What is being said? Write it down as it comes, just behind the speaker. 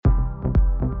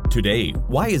Today,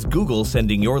 why is Google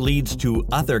sending your leads to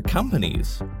other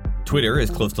companies? Twitter is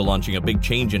close to launching a big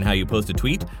change in how you post a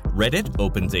tweet. Reddit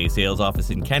opens a sales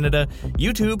office in Canada.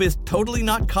 YouTube is totally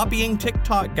not copying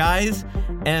TikTok, guys.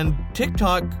 And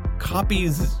TikTok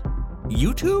copies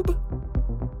YouTube?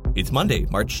 It's Monday,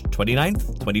 March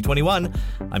 29th, 2021.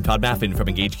 I'm Todd Maffin from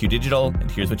EngageQ Digital,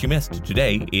 and here's what you missed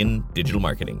today in digital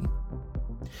marketing.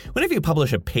 Whenever you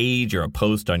publish a page or a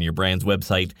post on your brand's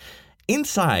website,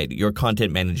 inside your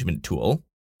content management tool,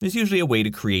 there's usually a way to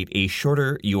create a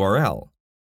shorter URL.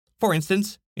 For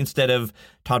instance, instead of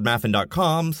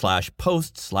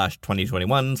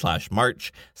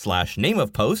toddmaffin.com/post/2021/March/name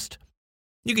of post,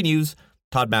 you can use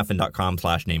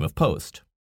toddmaffin.com/name of post.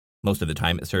 Most of the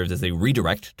time, it serves as a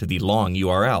redirect to the long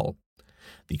URL.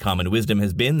 The common wisdom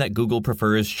has been that Google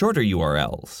prefers shorter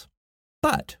URLs.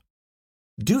 But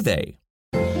do they?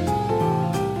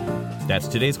 That's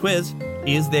today's quiz.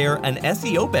 Is there an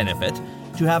SEO benefit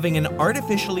to having an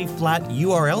artificially flat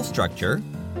URL structure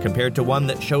compared to one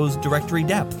that shows directory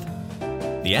depth?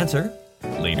 The answer,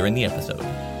 later in the episode.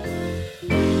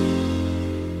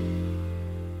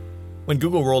 When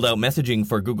Google rolled out messaging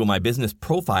for Google My Business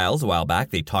profiles a while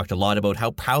back, they talked a lot about how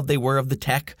proud they were of the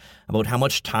tech, about how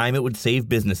much time it would save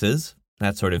businesses,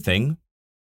 that sort of thing.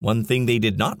 One thing they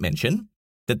did not mention,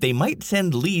 that they might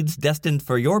send leads destined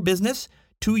for your business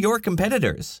to your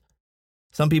competitors.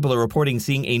 Some people are reporting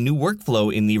seeing a new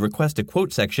workflow in the request a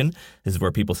quote section. This is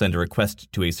where people send a request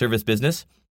to a service business.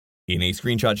 In a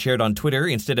screenshot shared on Twitter,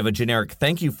 instead of a generic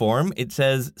thank you form, it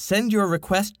says, send your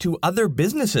request to other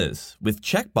businesses with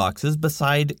checkboxes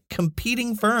beside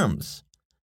competing firms.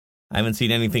 I haven't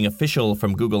seen anything official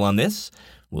from Google on this.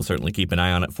 We'll certainly keep an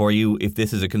eye on it for you. If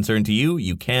this is a concern to you,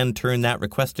 you can turn that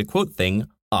request to quote thing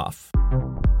off.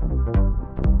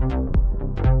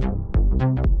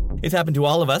 It's happened to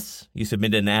all of us. You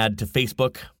submit an ad to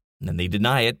Facebook, and then they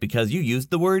deny it because you used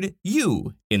the word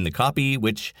you in the copy,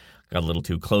 which got a little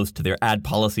too close to their ad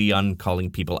policy on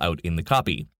calling people out in the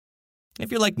copy.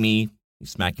 If you're like me, you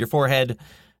smack your forehead,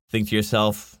 think to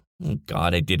yourself, oh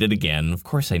God, I did it again. Of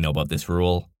course I know about this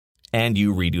rule. And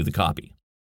you redo the copy.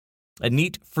 A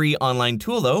neat free online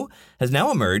tool, though, has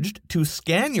now emerged to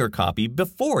scan your copy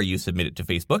before you submit it to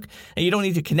Facebook, and you don't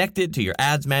need to connect it to your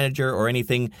ads manager or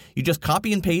anything. You just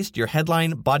copy and paste your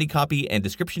headline, body copy, and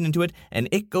description into it, and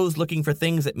it goes looking for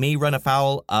things that may run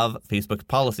afoul of Facebook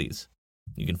policies.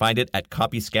 You can find it at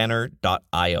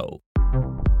copyscanner.io.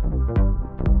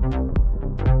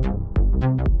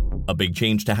 A big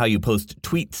change to how you post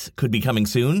tweets could be coming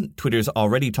soon. Twitter's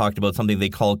already talked about something they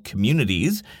call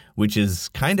communities, which is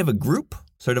kind of a group,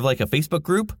 sort of like a Facebook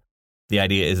group. The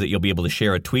idea is that you'll be able to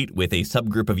share a tweet with a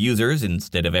subgroup of users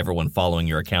instead of everyone following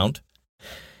your account.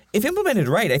 If implemented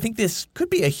right, I think this could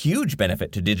be a huge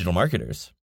benefit to digital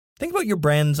marketers. Think about your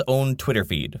brand's own Twitter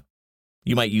feed.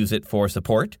 You might use it for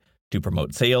support, to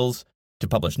promote sales, to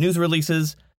publish news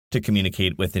releases, to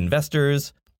communicate with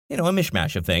investors, a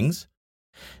mishmash of things.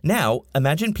 Now,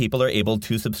 imagine people are able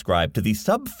to subscribe to the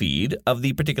sub-feed of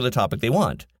the particular topic they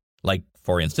want, like,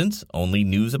 for instance, only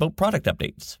news about product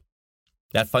updates.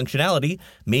 That functionality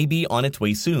may be on its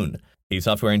way soon. A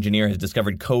software engineer has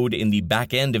discovered code in the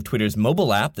back end of Twitter's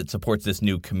mobile app that supports this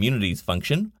new communities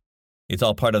function. It's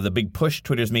all part of the big push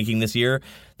Twitter's making this year.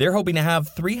 They're hoping to have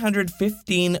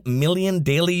 315 million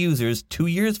daily users 2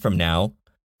 years from now.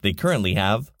 They currently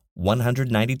have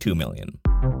 192 million.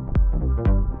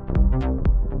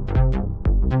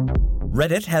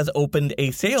 Reddit has opened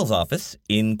a sales office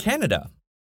in Canada,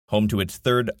 home to its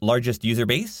third largest user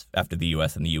base after the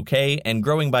US and the UK, and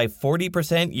growing by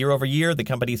 40% year over year. The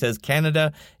company says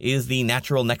Canada is the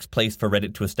natural next place for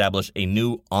Reddit to establish a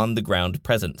new on-the-ground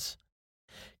presence.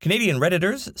 Canadian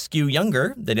Redditors skew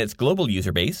younger than its global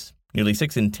user base. Nearly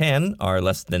 6 in 10 are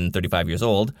less than 35 years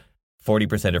old.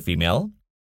 40% are female.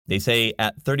 They say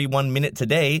at 31 minutes a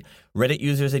day, Reddit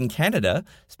users in Canada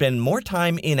spend more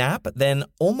time in-app than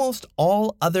almost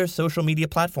all other social media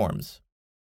platforms.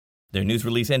 Their news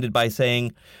release ended by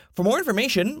saying, for more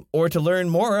information or to learn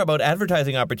more about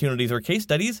advertising opportunities or case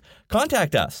studies,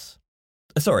 contact us.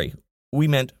 Sorry, we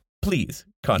meant please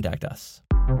contact us.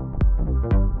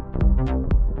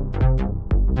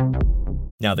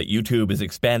 Now that YouTube is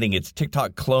expanding its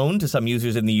TikTok clone to some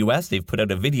users in the US, they've put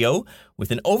out a video with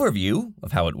an overview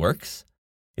of how it works.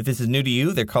 If this is new to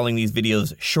you, they're calling these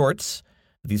videos shorts.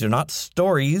 These are not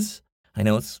stories. I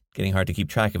know it's getting hard to keep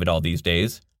track of it all these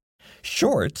days.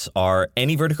 Shorts are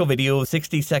any vertical video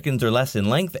 60 seconds or less in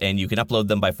length, and you can upload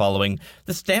them by following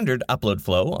the standard upload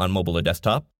flow on mobile or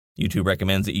desktop. YouTube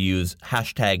recommends that you use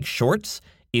hashtag shorts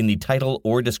in the title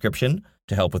or description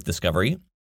to help with discovery.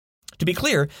 To be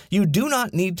clear, you do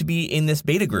not need to be in this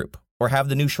beta group or have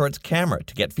the new Shorts camera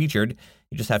to get featured.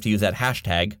 You just have to use that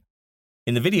hashtag.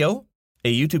 In the video,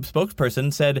 a YouTube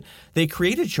spokesperson said they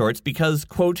created Shorts because,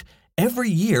 quote, every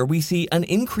year we see an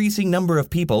increasing number of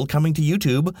people coming to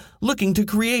YouTube looking to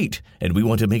create, and we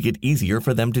want to make it easier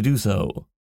for them to do so,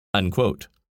 unquote.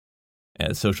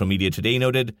 As Social Media Today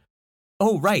noted,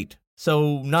 oh, right,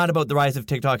 so not about the rise of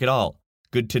TikTok at all.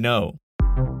 Good to know.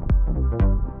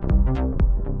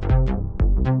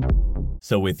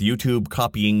 So with YouTube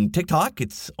copying TikTok,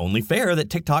 it's only fair that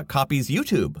TikTok copies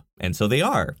YouTube. And so they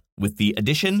are, with the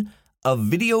addition of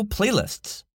video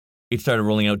playlists. It started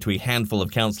rolling out to a handful of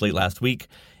accounts late last week.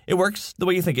 It works the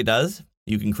way you think it does.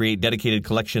 You can create dedicated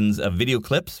collections of video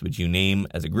clips, which you name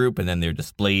as a group, and then they're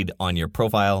displayed on your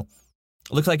profile.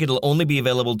 It looks like it'll only be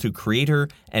available to creator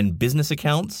and business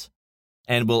accounts,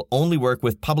 and will only work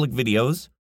with public videos.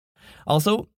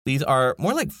 Also, these are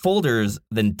more like folders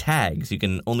than tags. You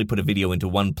can only put a video into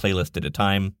one playlist at a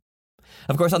time.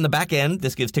 Of course, on the back end,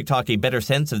 this gives TikTok a better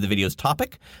sense of the video's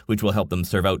topic, which will help them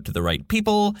serve out to the right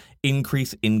people,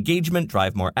 increase engagement,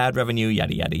 drive more ad revenue,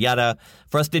 yada, yada, yada.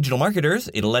 For us digital marketers,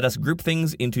 it'll let us group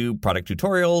things into product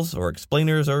tutorials or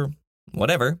explainers or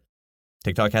whatever.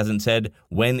 TikTok hasn't said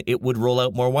when it would roll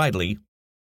out more widely.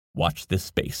 Watch this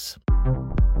space.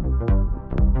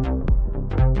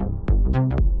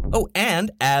 Oh,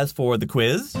 and as for the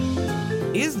quiz,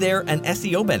 is there an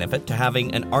SEO benefit to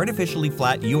having an artificially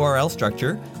flat URL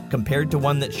structure compared to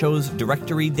one that shows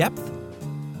directory depth?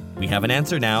 We have an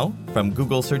answer now from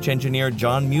Google search engineer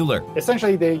John Mueller.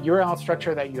 Essentially, the URL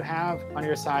structure that you have on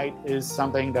your site is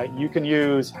something that you can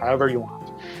use however you want.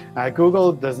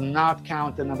 Google does not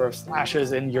count the number of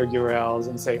slashes in your URLs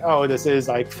and say, oh, this is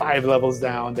like 5 levels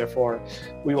down, therefore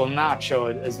we will not show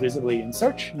it as visibly in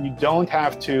search. You don't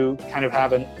have to kind of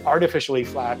have an artificially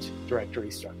flat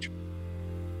directory structure.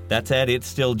 That said, it's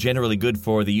still generally good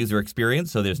for the user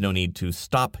experience, so there's no need to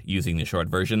stop using the short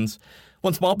versions.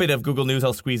 One small bit of Google news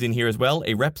I'll squeeze in here as well.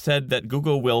 A rep said that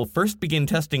Google will first begin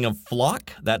testing of FLoC,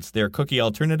 that's their cookie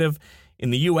alternative,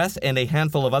 in the US and a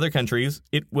handful of other countries.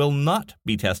 It will not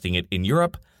be testing it in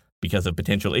Europe because of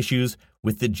potential issues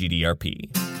with the GDPR.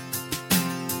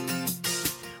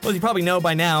 Well, as you probably know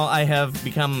by now, I have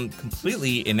become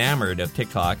completely enamored of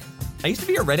TikTok. I used to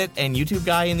be a Reddit and YouTube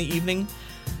guy in the evening.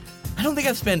 I don't think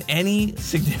I've spent any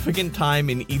significant time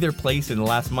in either place in the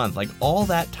last month. Like, all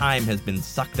that time has been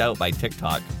sucked out by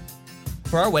TikTok.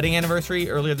 For our wedding anniversary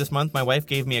earlier this month, my wife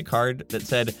gave me a card that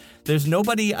said, "There's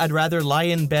nobody I'd rather lie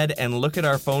in bed and look at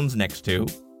our phones next to."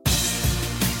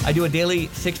 I do a daily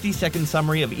 60-second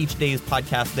summary of each day's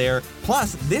podcast there.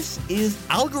 Plus, this is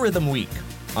Algorithm Week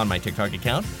on my TikTok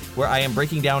account, where I am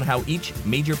breaking down how each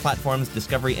major platform's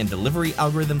discovery and delivery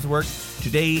algorithms work.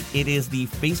 Today, it is the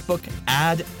Facebook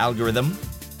ad algorithm.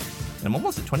 And I'm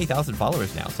almost at 20,000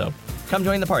 followers now, so come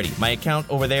join the party. My account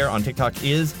over there on TikTok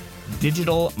is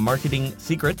Digital Marketing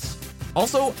Secrets.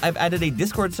 Also, I've added a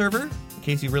Discord server, in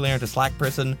case you really aren't a Slack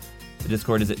person. The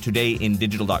Discord is at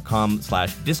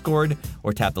todayindigital.com/Discord,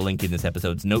 or tap the link in this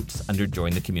episode's notes under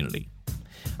Join the Community.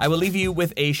 I will leave you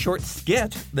with a short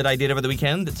skit that I did over the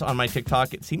weekend that's on my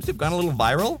TikTok. It seems to have gone a little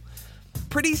viral.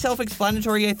 Pretty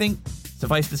self-explanatory, I think.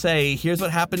 Suffice to say, here's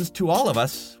what happens to all of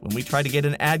us when we try to get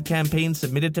an ad campaign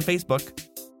submitted to Facebook.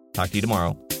 Talk to you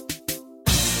tomorrow.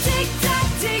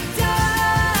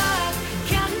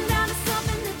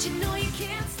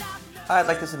 I'd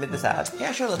like to submit this ad.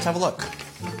 Yeah, sure, let's have a look.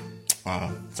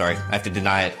 Sorry, I have to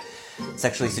deny it.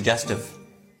 Sexually suggestive.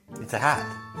 It's a hat.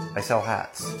 I sell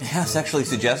hats. Yeah, sexually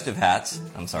suggestive hats.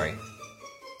 I'm sorry.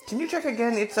 Can you check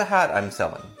again? It's a hat I'm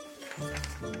selling.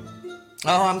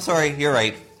 Oh, I'm sorry. You're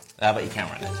right. But you can't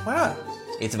run it. Why not?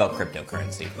 It's about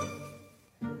cryptocurrency.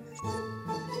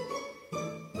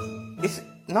 It's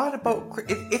not about...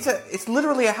 It's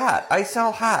literally a hat. I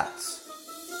sell hats.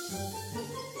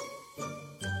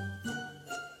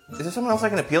 Is there someone else I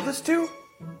can appeal this to?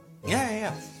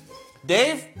 Yeah.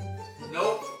 Dave?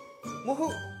 Nope. Well,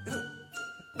 who...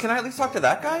 Can I at least talk to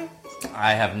that guy?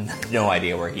 I have no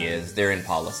idea where he is. They're in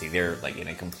policy. They're, like, in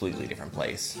a completely different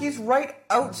place. He's right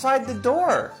outside the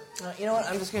door. You know what?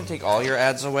 I'm just going to take all your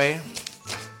ads away.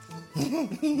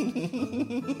 This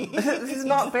is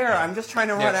not fair. I'm just trying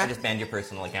to run... I just banned your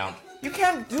personal account. You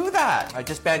can't do that. I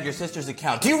just banned your sister's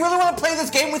account. Do you really want to play this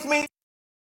game with me?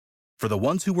 For the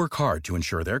ones who work hard to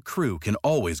ensure their crew can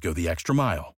always go the extra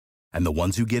mile, and the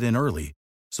ones who get in early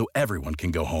so everyone can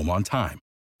go home on time,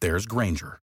 there's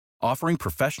Grainger, offering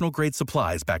professional-grade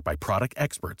supplies backed by product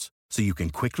experts so you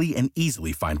can quickly and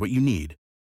easily find what you need.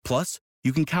 Plus,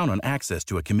 you can count on access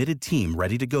to a committed team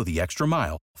ready to go the extra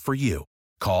mile for you.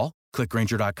 Call, click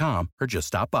Grainger.com, or just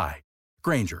stop by.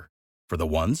 Grainger, for the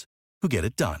ones who get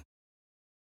it done.